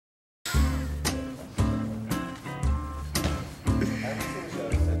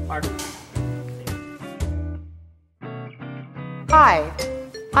Hi,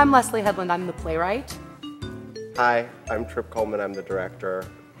 I'm Leslye Headland. I'm the playwright. Hi, I'm Trip Cullman. I'm the director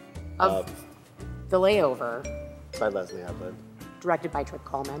of The Layover, by Leslye Headland. Directed by Trip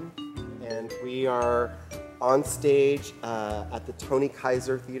Cullman. And we are on stage at the Tony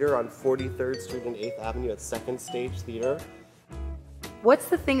Kaiser Theater on 43rd Street and 8th Avenue at Second Stage Theater. What's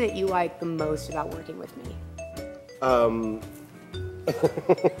the thing that you like the most about working with me?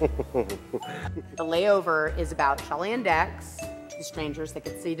 The Layover is About Shelley and Dex, two strangers that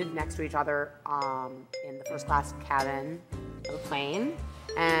get seated next to each other in the first class cabin of a plane,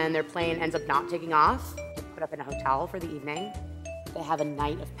 and their plane ends up not taking off. They're put up in a hotel for the evening. They have a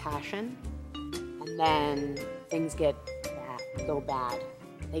night of passion, and then things go bad.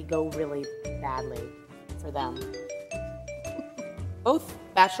 They go really badly for them. Both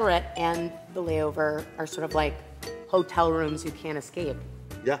Bachelorette and The Layover are sort of like hotel rooms you can't escape.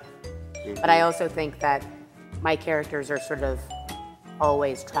 Yeah. But I also think that my characters are sort of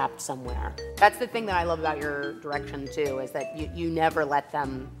always trapped somewhere. That's the thing that I love about your direction too, is that you never let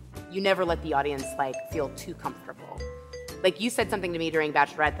the audience like feel too comfortable. Like you said something to me during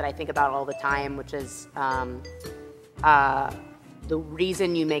Bachelorette that I think about all the time, which is the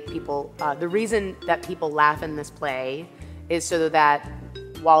reason the reason that people laugh in this play is so that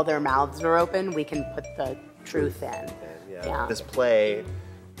while their mouths are open, we can put the truth in. Yeah. This play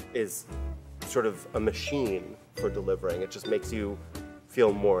is sort of a machine for delivering. It just makes you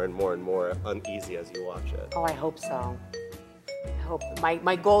feel more and more and more uneasy as you watch it. Oh, I hope so. I hope.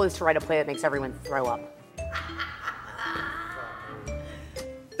 My goal is to write a play that makes everyone throw up.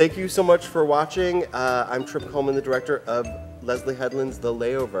 Thank you so much for watching. I'm Trip Cullman, the director of Leslye Headland's The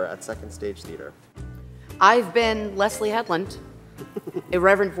Layover at Second Stage Theater. I've been Leslye Headland,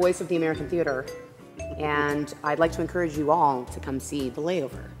 irreverent voice of the American theater, and I'd like to encourage you all to come see The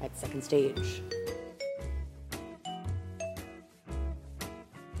Layover at Second Stage.